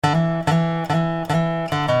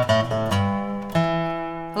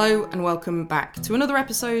Hello and welcome back to another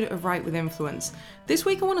episode of Write with Influence. This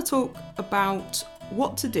week I want to talk about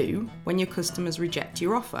what to do when your customers reject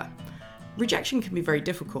your offer. Rejection can be very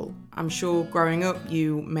difficult. I'm sure growing up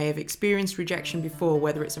you may have experienced rejection before,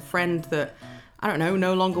 whether it's a friend that,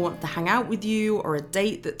 no longer wants to hang out with you, or a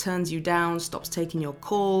date that turns you down, stops taking your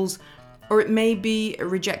calls, or it may be a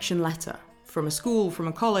rejection letter from a school, from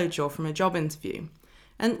a college, or from a job interview.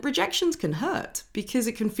 And rejections can hurt because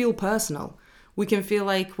it can feel personal. We can feel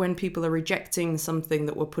like when people are rejecting something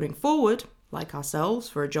that we're putting forward, like ourselves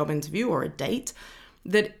for a job interview or a date,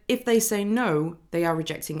 that if they say no, they are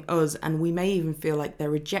rejecting us, and we may even feel like they're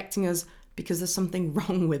rejecting us because there's something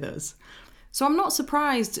wrong with us. So I'm not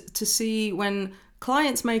surprised to see when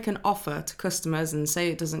clients make an offer to customers and say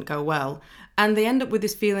it doesn't go well, and they end up with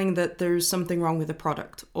this feeling that there's something wrong with the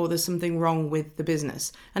product or there's something wrong with the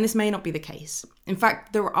business. And this may not be the case. In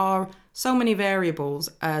fact, there are so many variables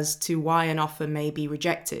as to why an offer may be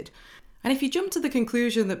rejected. And if you jump to the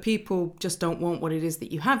conclusion that people just don't want what it is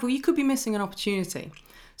that you have, well, you could be missing an opportunity.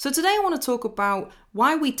 So today I want to talk about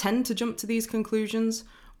why we tend to jump to these conclusions,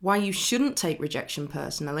 why you shouldn't take rejection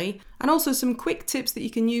personally, and also some quick tips that you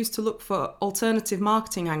can use to look for alternative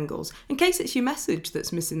marketing angles in case it's your message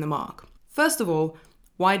that's missing the mark. First of all,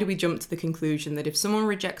 why do we jump to the conclusion that if someone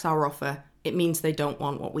rejects our offer, it means they don't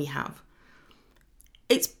want what we have?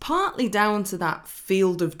 It's partly down to that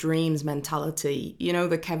Field of Dreams mentality. You know,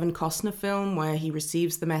 the Kevin Costner film where he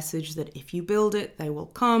receives the message that if you build it, they will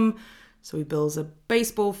come. So he builds a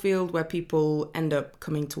baseball field where people end up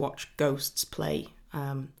coming to watch ghosts play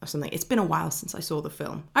or something. It's been a while since I saw the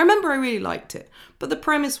film. I remember I really liked it, but the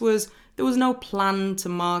premise was there was no plan to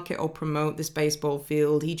market or promote this baseball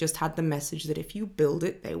field. He just had the message that if you build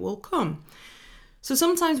it, they will come. So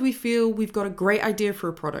sometimes we feel we've got a great idea for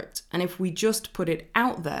a product, and if we just put it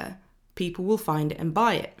out there, people will find it and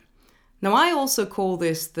buy it. Now, I also call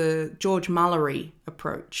this the George Mallory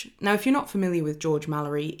approach. Now, if you're not familiar with George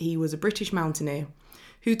Mallory, he was a British mountaineer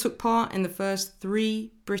who took part in the first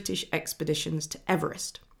 3 British expeditions to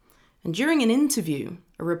Everest. And during an interview,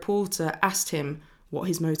 a reporter asked him what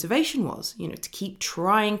his motivation was, to keep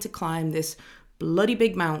trying to climb this bloody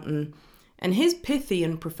big mountain. And his pithy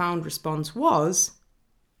and profound response was,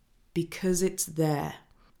 because it's there.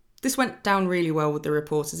 This went down really well with the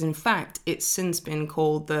reporters. In fact, it's since been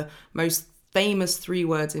called the most famous 3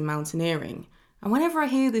 words in mountaineering. And whenever I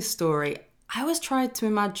hear this story, I always try to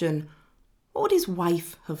imagine, what would his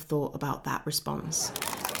wife have thought about that response?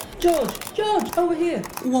 George, over here.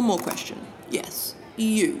 One more question. Yes,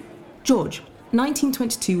 you. George,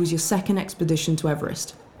 1922 was your 2nd expedition to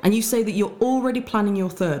Everest, and you say that you're already planning your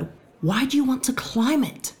 3rd. Why do you want to climb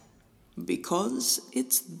it? Because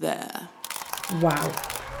it's there. Wow.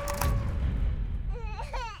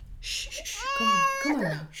 Shh, come on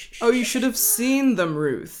now. Shh. Oh, you should have seen them,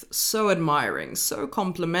 Ruth. So admiring, so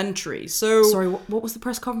complimentary, so... Sorry, what was the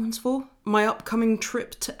press conference for? My upcoming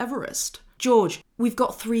trip to Everest. George, we've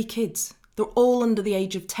got 3 kids. They're all under the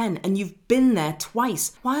age of 10, and you've been there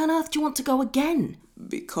twice. Why on earth do you want to go again?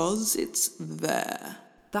 Because it's there.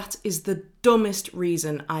 That is the dumbest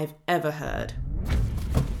reason I've ever heard.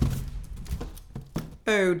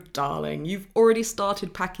 Oh, darling, you've already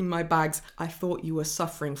started packing my bags. I thought you were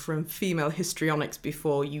suffering from female histrionics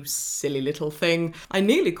before, you silly little thing. I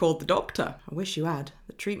nearly called the doctor. I wish you had.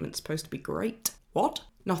 The treatment's supposed to be great. What?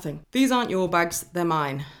 Nothing. These aren't your bags, they're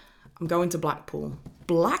mine. I'm going to Blackpool.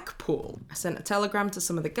 Blackpool? I sent a telegram to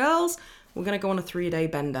some of the girls. We're going to go on a 3-day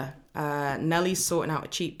bender. Nellie's sorting out a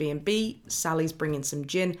cheap B&B, Sally's bringing some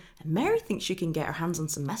gin, and Mary thinks she can get her hands on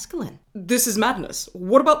some mescaline. This is madness.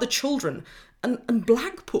 What about the children? And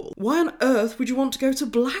Blackpool? Why on earth would you want to go to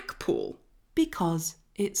Blackpool? Because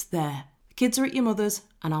it's there. The kids are at your mother's,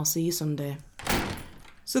 and I'll see you Sunday.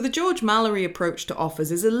 So the George Mallory approach to offers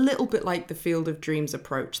is a little bit like the Field of Dreams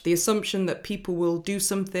approach. The assumption that people will do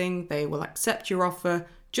something, they will accept your offer,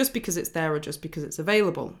 just because it's there or just because it's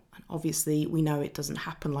available. And obviously, we know it doesn't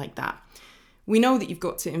happen like that. We know that you've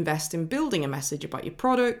got to invest in building a message about your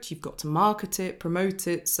product, you've got to market it, promote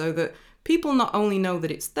it, so that people not only know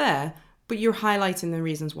that it's there, but you're highlighting the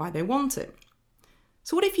reasons why they want it.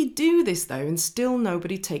 So what if you do this though, and still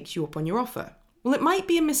nobody takes you up on your offer? Well, it might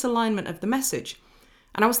be a misalignment of the message.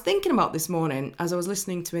 And I was thinking about this morning as I was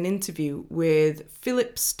listening to an interview with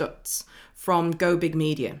Philip Stutz from Go Big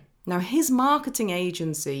Media. Now, his marketing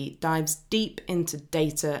agency dives deep into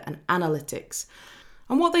data and analytics.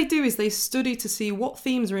 And what they do is they study to see what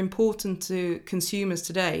themes are important to consumers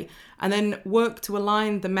today and then work to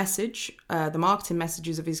align the message, the marketing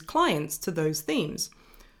messages of his clients to those themes.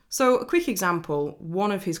 So a quick example,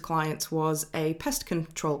 one of his clients was a pest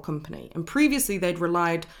control company, and previously they'd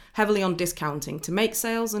relied heavily on discounting to make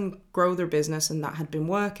sales and grow their business, and that had been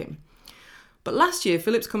working. But last year,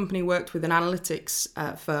 Philip's company worked with an analytics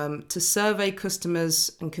firm to survey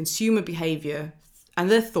customers and consumer behaviour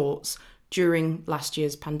and their thoughts during last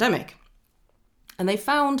year's pandemic. And they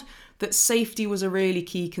found that safety was a really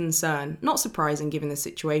key concern. Not surprising given the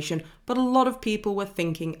situation, but a lot of people were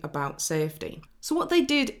thinking about safety. So what they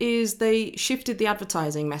did is they shifted the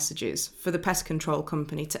advertising messages for the pest control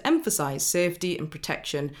company to emphasise safety and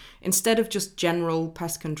protection instead of just general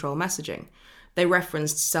pest control messaging. They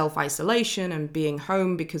referenced self-isolation and being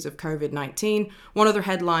home because of COVID-19. One of their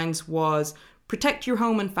headlines was, "Protect your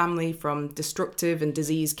home and family from destructive and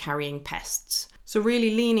disease-carrying pests." So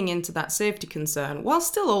really leaning into that safety concern while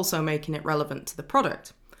still also making it relevant to the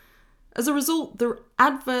product. As a result, the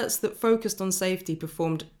adverts that focused on safety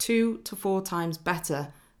performed 2 to 4 times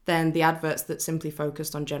better than the adverts that simply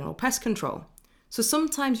focused on general pest control. So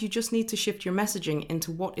sometimes you just need to shift your messaging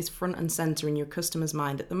into what is front and centre in your customer's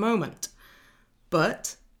mind at the moment.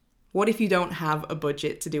 But what if you don't have a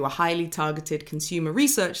budget to do a highly targeted consumer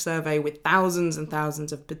research survey with thousands and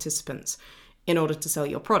thousands of participants in order to sell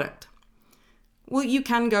your product? Well, you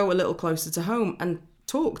can go a little closer to home and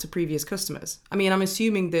talk to previous customers. I'm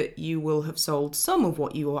assuming that you will have sold some of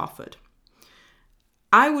what you offered.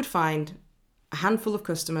 I would find a handful of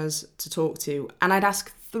customers to talk to, and I'd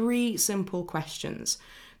ask 3 simple questions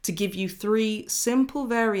to give you 3 simple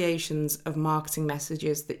variations of marketing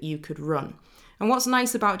messages that you could run. And what's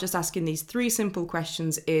nice about just asking these 3 simple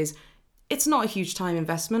questions is it's not a huge time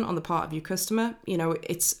investment on the part of your customer.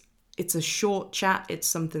 It's a short chat. It's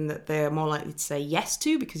something that they're more likely to say yes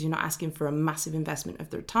to because you're not asking for a massive investment of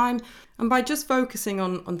their time. And by just focusing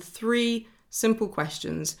on 3 simple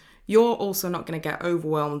questions, you're also not going to get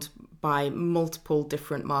overwhelmed by multiple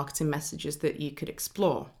different marketing messages that you could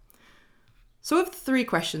explore. So of the 3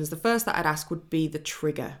 questions, the first that I'd ask would be the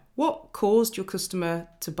trigger. What caused your customer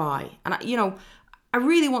to buy? And I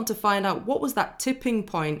really want to find out what was that tipping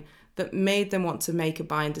point that made them want to make a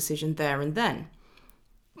buying decision there and then.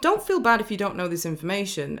 Don't feel bad if you don't know this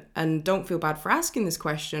information, and don't feel bad for asking this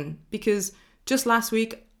question, because just last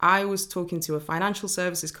week I was talking to a financial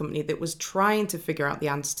services company that was trying to figure out the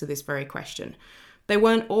answer to this very question. They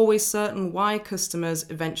weren't always certain why customers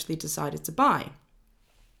eventually decided to buy.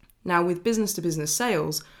 Now, with business-to-business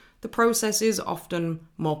sales, the process is often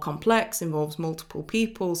more complex, involves multiple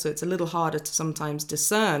people, so it's a little harder to sometimes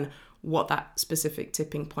discern what that specific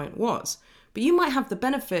tipping point was. But you might have the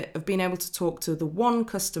benefit of being able to talk to the one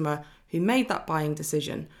customer who made that buying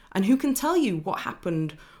decision and who can tell you what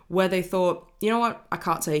happened where they thought, you know what, I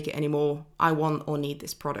can't take it anymore, I want or need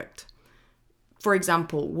this product. For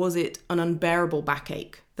example, was it an unbearable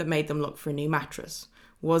backache that made them look for a new mattress?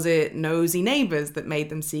 Was it nosy neighbours that made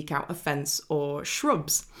them seek out a fence or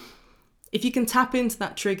shrubs? If you can tap into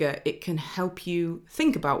that trigger, it can help you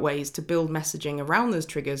think about ways to build messaging around those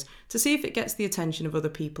triggers to see if it gets the attention of other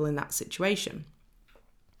people in that situation.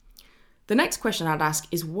 The next question I'd ask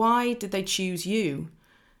is, why did they choose you?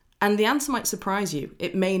 And the answer might surprise you.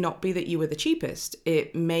 It may not be that you were the cheapest.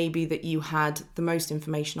 It may be that you had the most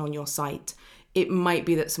information on your site. It might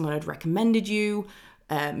be that someone had recommended you.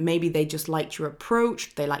 Maybe they just liked your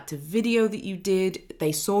approach, they liked a video that you did,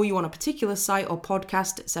 they saw you on a particular site or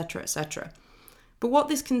podcast, etc., etc. But what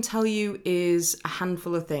this can tell you is a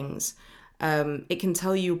handful of things. It can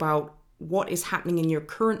tell you about what is happening in your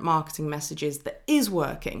current marketing messages that is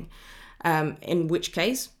working, in which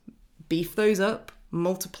case, beef those up,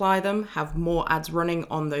 multiply them, have more ads running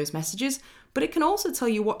on those messages. But it can also tell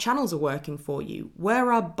you what channels are working for you,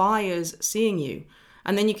 where are buyers seeing you?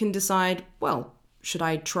 And then you can decide, well, should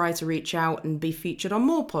I try to reach out and be featured on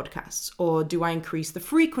more podcasts? Or do I increase the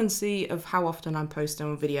frequency of how often I'm posting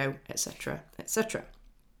on video, etc., etc.?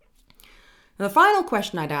 Now, the final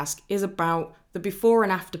question I'd ask is about the before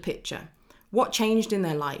and after picture. What changed in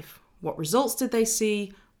their life? What results did they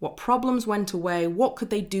see? What problems went away? What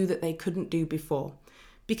could they do that they couldn't do before?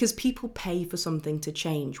 Because people pay for something to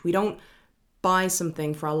change. We don't buy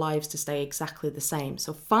something for our lives to stay exactly the same.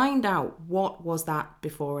 So find out what was that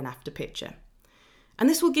before and after picture. And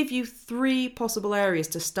this will give you 3 possible areas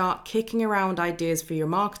to start kicking around ideas for your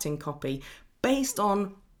marketing copy based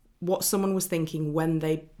on what someone was thinking when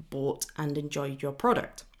they bought and enjoyed your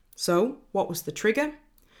product. So, what was the trigger?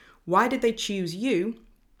 Why did they choose you?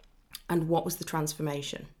 And what was the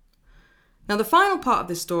transformation? Now, the final part of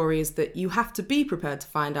this story is that you have to be prepared to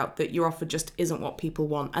find out that your offer just isn't what people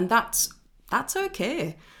want. And that's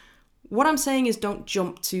okay. What I'm saying is, don't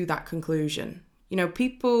jump to that conclusion.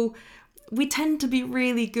 People We tend to be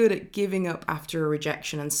really good at giving up after a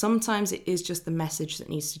rejection, and sometimes it is just the message that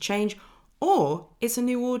needs to change, or it's a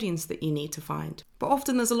new audience that you need to find. But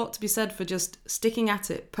often there's a lot to be said for just sticking at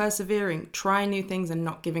it, persevering, trying new things and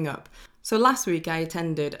not giving up. So last week I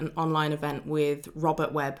attended an online event with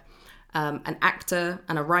Robert Webb, an actor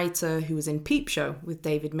and a writer who was in Peep Show with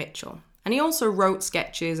David Mitchell. And he also wrote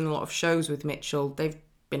sketches and a lot of shows with Mitchell. They've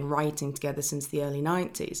been writing together since the early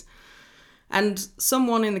 90s. And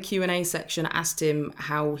someone in the Q&A section asked him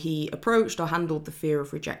how he approached or handled the fear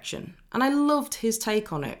of rejection. And I loved his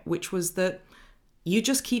take on it, which was that you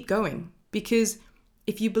just keep going. Because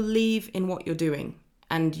if you believe in what you're doing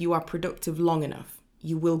and you are productive long enough,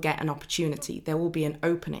 you will get an opportunity. There will be an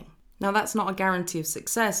opening. Now, that's not a guarantee of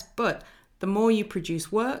success, but the more you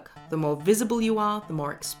produce work, the more visible you are, the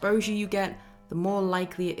more exposure you get, the more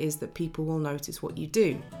likely it is that people will notice what you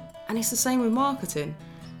do. And it's the same with marketing.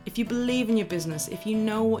 If you believe in your business, if you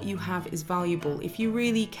know what you have is valuable, if you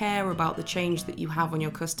really care about the change that you have on your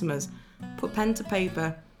customers, put pen to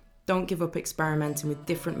paper. Don't give up experimenting with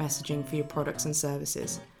different messaging for your products and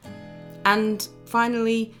services. And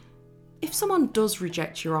finally, if someone does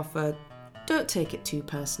reject your offer, don't take it too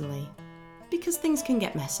personally, because things can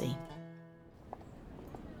get messy.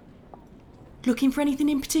 Looking for anything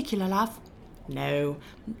in particular, love? No,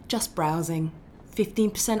 just browsing.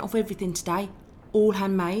 15% off everything today. All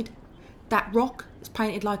handmade. That rock is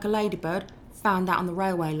painted like a ladybird, found that on the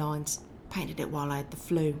railway lines. Painted it while I had the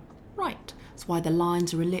flu. Right, that's why the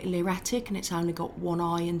lines are a little erratic and it's only got one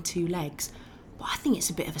eye and two legs. But I think it's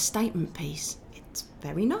a bit of a statement piece. It's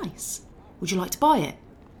very nice. Would you like to buy it?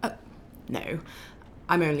 No,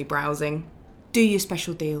 I'm only browsing. Do your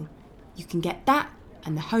special deal. You can get that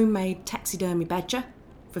and the homemade taxidermy badger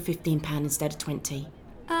for £15 instead of $20.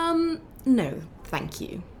 No, thank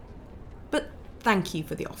you. But thank you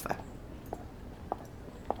for the offer.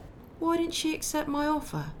 Why didn't she accept my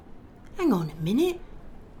offer? Hang on a minute.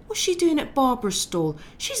 What's she doing at Barbara's stall?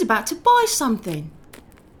 She's about to buy something.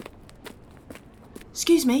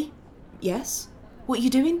 Excuse me? Yes? What are you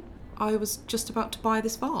doing? I was just about to buy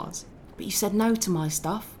this vase. But you said no to my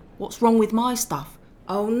stuff. What's wrong with my stuff?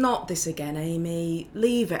 Oh, not this again, Amy.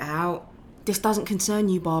 Leave it out. This doesn't concern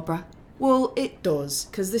you, Barbara. Well, it does,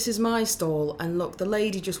 because this is my stall, and look, the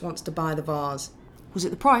lady just wants to buy the vase. Was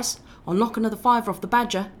it the price? I'll knock another £5 off the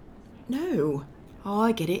badger. No. Oh,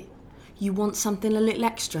 I get it. You want something a little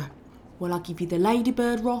extra. Well, I'll give you the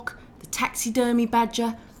ladybird rock, the taxidermy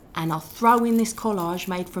badger, and I'll throw in this collage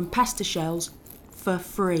made from pasta shells for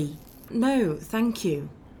free. No, thank you.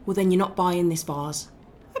 Well, then you're not buying this vase.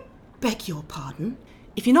 I beg your pardon?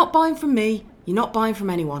 If you're not buying from me, you're not buying from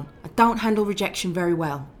anyone. I don't handle rejection very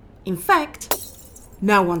well. In fact,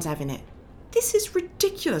 no one's having it. This is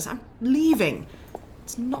ridiculous. I'm leaving.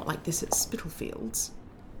 It's not like this at Spitalfields.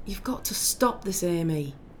 You've got to stop this,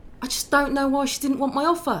 Amy. I just don't know why she didn't want my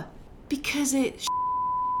offer. Because it's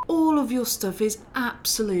all of your stuff is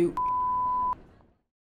absolute